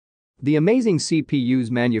The amazing CPUs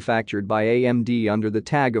manufactured by AMD under the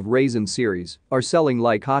tag of Ryzen series are selling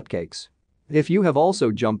like hotcakes. If you have also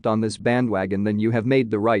jumped on this bandwagon, then you have made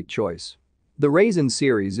the right choice. The Ryzen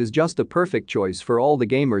series is just the perfect choice for all the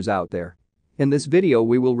gamers out there. In this video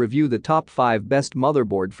we will review the top 5 best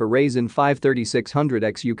motherboard for Ryzen 5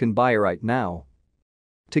 3600X you can buy right now.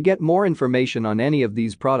 To get more information on any of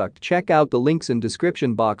these products, check out the links in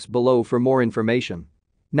description box below for more information.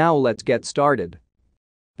 Now let's get started.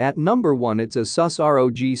 At number 1, it's Asus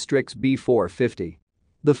ROG Strix B450.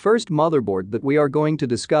 The first motherboard that we are going to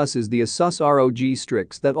discuss is the Asus ROG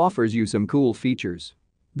Strix that offers you some cool features.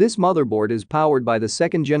 This motherboard is powered by the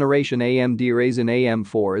 2nd generation AMD Ryzen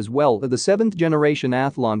AM4 as well as the 7th generation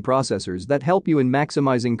Athlon processors that help you in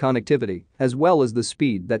maximizing connectivity as well as the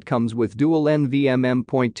speed that comes with dual NVMe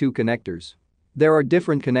M.2 connectors. There are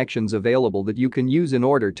different connections available that you can use in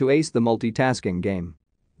order to ace the multitasking game.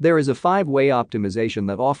 There is a 5-way optimization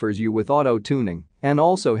that offers you with auto-tuning and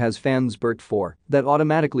also has FanSpert 4 that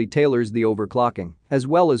automatically tailors the overclocking as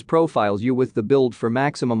well as profiles you with the build for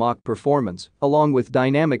maximum OC performance along with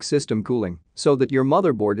dynamic system cooling so that your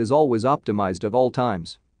motherboard is always optimized at all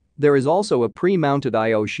times. There is also a pre-mounted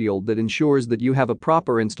I/O shield that ensures that you have a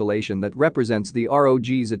proper installation that represents the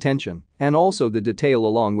ROG's attention and also the detail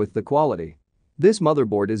along with the quality. This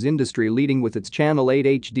motherboard is industry-leading with its Channel 8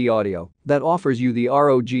 HD audio that offers you the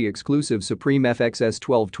ROG exclusive Supreme FXS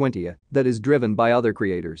 1220 that is driven by other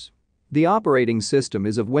creators. The operating system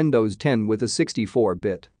is of Windows 10 with a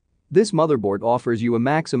 64-bit. This motherboard offers you a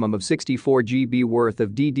maximum of 64 GB worth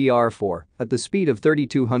of DDR4 at the speed of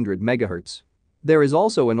 3200 MHz. There is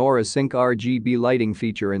also an Aura Sync RGB lighting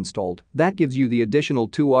feature installed that gives you the additional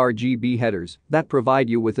 2 RGB headers that provide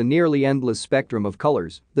you with a nearly endless spectrum of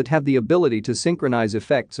colors that have the ability to synchronize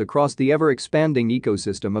effects across the ever-expanding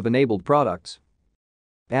ecosystem of enabled products.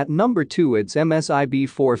 At number 2, it's MSI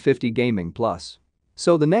B450 Gaming Plus.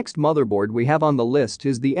 So the next motherboard we have on the list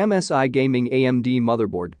is the MSI Gaming AMD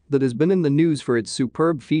motherboard that has been in the news for its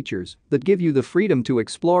superb features that give you the freedom to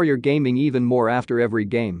explore your gaming even more after every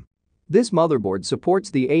game. This motherboard supports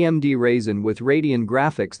the AMD Ryzen with Radeon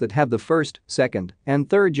graphics that have the 1st, 2nd, and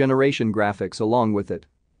 3rd generation graphics along with it.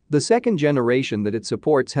 The 2nd generation that it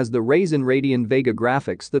supports has the Ryzen Radeon Vega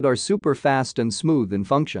graphics that are super fast and smooth in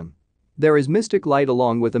function. There is Mystic Light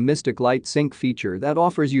along with a Mystic Light Sync feature that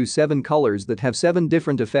offers you 7 colors that have 7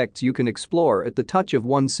 different effects you can explore at the touch of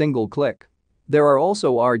one single click. There are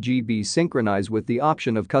also RGB synchronize with the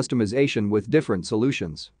option of customization with different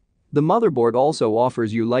solutions. The motherboard also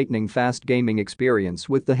offers you lightning-fast gaming experience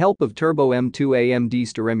with the help of Turbo M2 AMD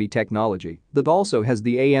Strix technology that also has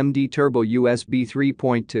the AMD Turbo USB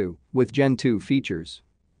 3.2 with Gen 2 features.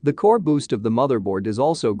 The core boost of the motherboard is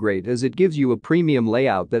also great as it gives you a premium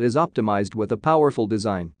layout that is optimized with a powerful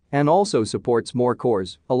design and also supports more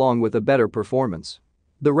cores along with a better performance.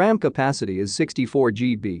 The RAM capacity is 64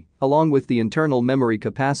 GB along with the internal memory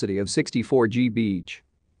capacity of 64 GB each.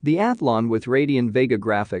 The Athlon with Radeon Vega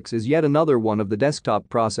graphics is yet another one of the desktop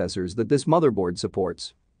processors that this motherboard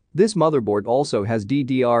supports. This motherboard also has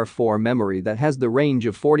DDR4 memory that has the range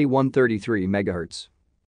of 4133 MHz.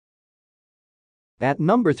 At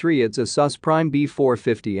number 3, it's Asus Prime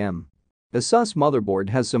B450M. Asus motherboard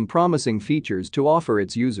has some promising features to offer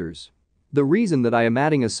its users. The reason that I am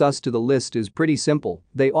adding Asus to the list is pretty simple: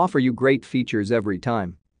 they offer you great features every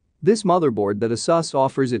time. This motherboard that Asus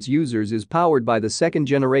offers its users is powered by the 2nd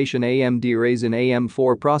generation AMD Ryzen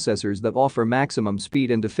AM4 processors that offer maximum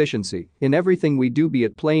speed and efficiency in everything we do, be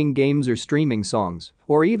it playing games or streaming songs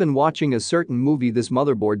or even watching a certain movie. This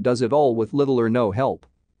motherboard does it all with little or no help.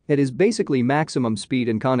 It is basically maximum speed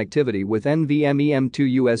and connectivity with NVMe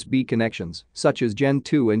M.2 USB connections such as Gen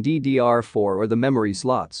 2 and DDR4 or the memory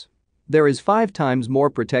slots. There is 5 times more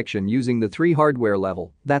protection using the 3 hardware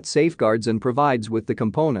level that safeguards and provides with the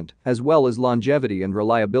component as well as longevity and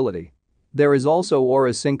reliability. There is also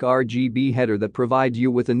Aura Sync RGB header that provides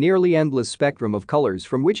you with a nearly endless spectrum of colors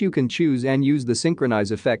from which you can choose and use the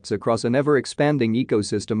synchronize effects across an ever-expanding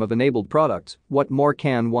ecosystem of enabled products. What more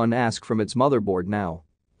can one ask from its motherboard now?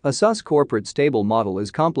 Asus Corporate Stable model is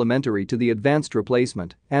complementary to the advanced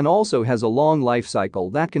replacement and also has a long life cycle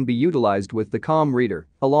that can be utilized with the COM reader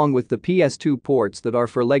along with the PS2 ports that are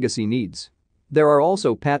for legacy needs. There are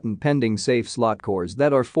also patent-pending safe slot cores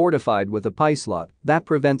that are fortified with a PI slot that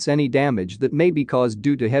prevents any damage that may be caused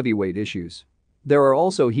due to heavyweight issues. There are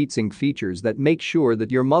also heatsink features that make sure that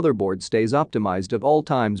your motherboard stays optimized at all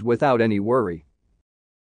times without any worry.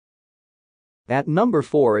 At number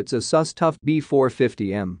 4, it's Asus TUF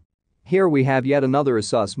B450M. Here we have yet another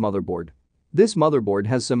Asus motherboard. This motherboard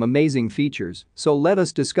has some amazing features, so let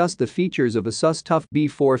us discuss the features of Asus TUF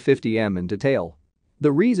B450M in detail.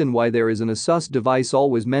 The reason why there is an Asus device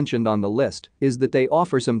always mentioned on the list is that they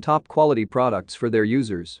offer some top quality products for their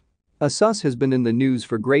users. Asus has been in the news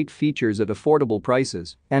for great features at affordable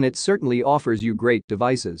prices, and it certainly offers you great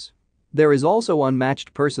devices. There is also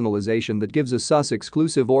unmatched personalization that gives Asus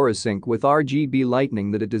exclusive Aura Sync with RGB lighting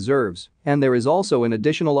that it deserves, and there is also an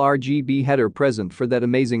additional RGB header present for that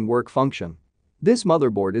amazing work function. This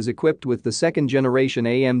motherboard is equipped with the second generation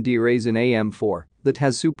AMD Ryzen AM4 that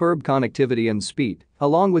has superb connectivity and speed,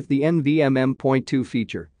 along with the NVMe.2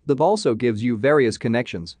 feature that also gives you various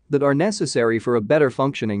connections that are necessary for a better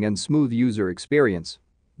functioning and smooth user experience.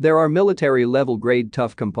 There are military-level grade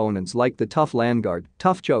tough components like the tough LAN guard,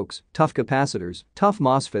 tough chokes, tough capacitors, tough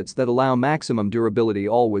MOSFETs that allow maximum durability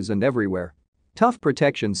always and everywhere. Tough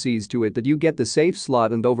protection sees to it that you get the safe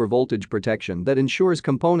slot and overvoltage protection that ensures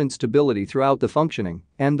component stability throughout the functioning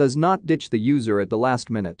and does not ditch the user at the last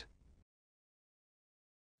minute.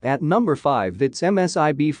 At number 5, it's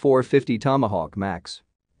MSI B450 Tomahawk Max.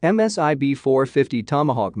 MSI B450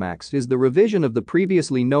 Tomahawk Max is the revision of the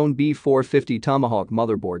previously known B450 Tomahawk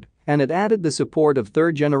motherboard, and it added the support of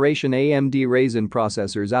third-generation AMD Ryzen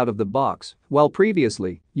processors out of the box, while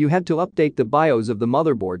previously, you had to update the BIOS of the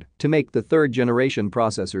motherboard to make the third-generation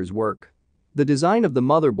processors work. The design of the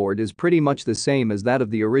motherboard is pretty much the same as that of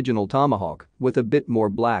the original Tomahawk, with a bit more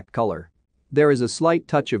black color. There is a slight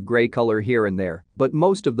touch of gray color here and there, but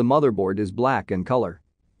most of the motherboard is black in color.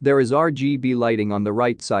 There is RGB lighting on the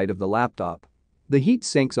right side of the laptop. The heat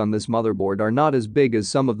sinks on this motherboard are not as big as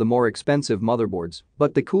some of the more expensive motherboards,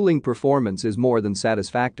 but the cooling performance is more than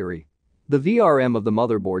satisfactory. The VRM of the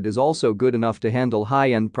motherboard is also good enough to handle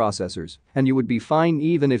high-end processors, and you would be fine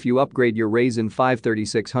even if you upgrade your Ryzen 5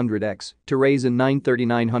 3600X to Ryzen 9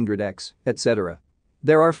 3900X, etc.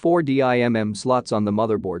 There are 4 DIMM slots on the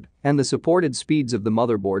motherboard, and the supported speeds of the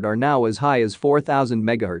motherboard are now as high as 4000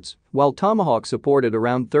 MHz, while Tomahawk supported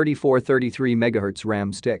around 34-33 MHz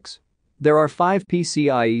RAM sticks. There are 5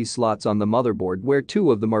 PCIe slots on the motherboard where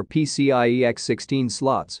 2 of them are PCIe X16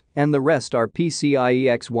 slots, and the rest are PCIe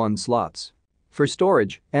X1 slots. For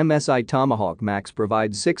storage, MSI Tomahawk Max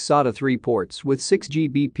provides 6 SATA 3 ports with 6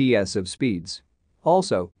 Gbps of speeds.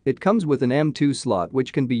 Also, it comes with an M.2 slot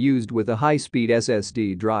which can be used with a high-speed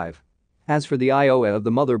SSD drive. As for the I/O of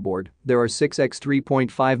the motherboard, there are 6 x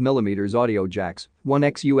 3.5mm audio jacks, 1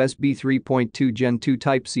 x USB 3.2 Gen 2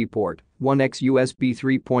 Type-C port, 1 x USB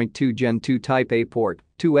 3.2 Gen 2 Type-A port,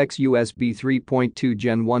 2 x USB 3.2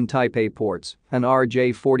 Gen 1 Type-A ports, an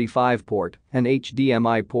RJ45 port, an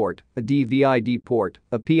HDMI port, a DVI-D port,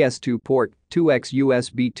 a PS2 port, 2 x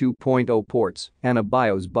USB 2.0 ports, and a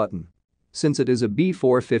BIOS button. Since it is a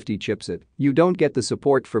B450 chipset, you don't get the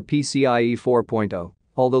support for PCIe 4.0,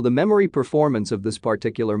 although the memory performance of this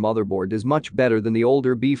particular motherboard is much better than the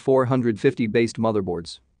older B450-based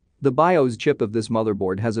motherboards. The BIOS chip of this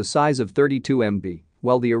motherboard has a size of 32 MB,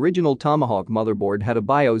 while the original Tomahawk motherboard had a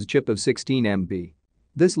BIOS chip of 16 MB.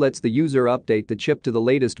 This lets the user update the chip to the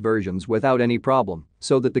latest versions without any problem,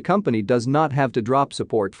 so that the company does not have to drop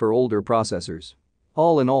support for older processors.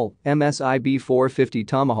 All in all, MSI B450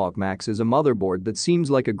 Tomahawk Max is a motherboard that seems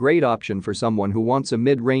like a great option for someone who wants a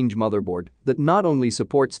mid-range motherboard that not only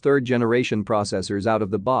supports third-generation processors out of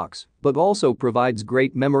the box, but also provides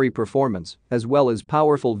great memory performance, as well as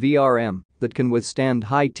powerful VRM that can withstand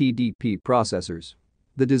high TDP processors.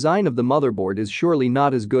 The design of the motherboard is surely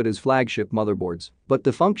not as good as flagship motherboards, but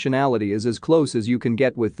the functionality is as close as you can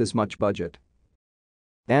get with this much budget.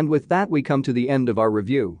 And with that we come to the end of our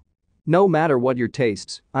review. No matter what your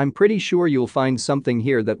tastes, I'm pretty sure you'll find something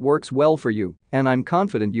here that works well for you, and I'm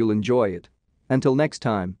confident you'll enjoy it. Until next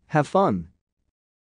time, have fun.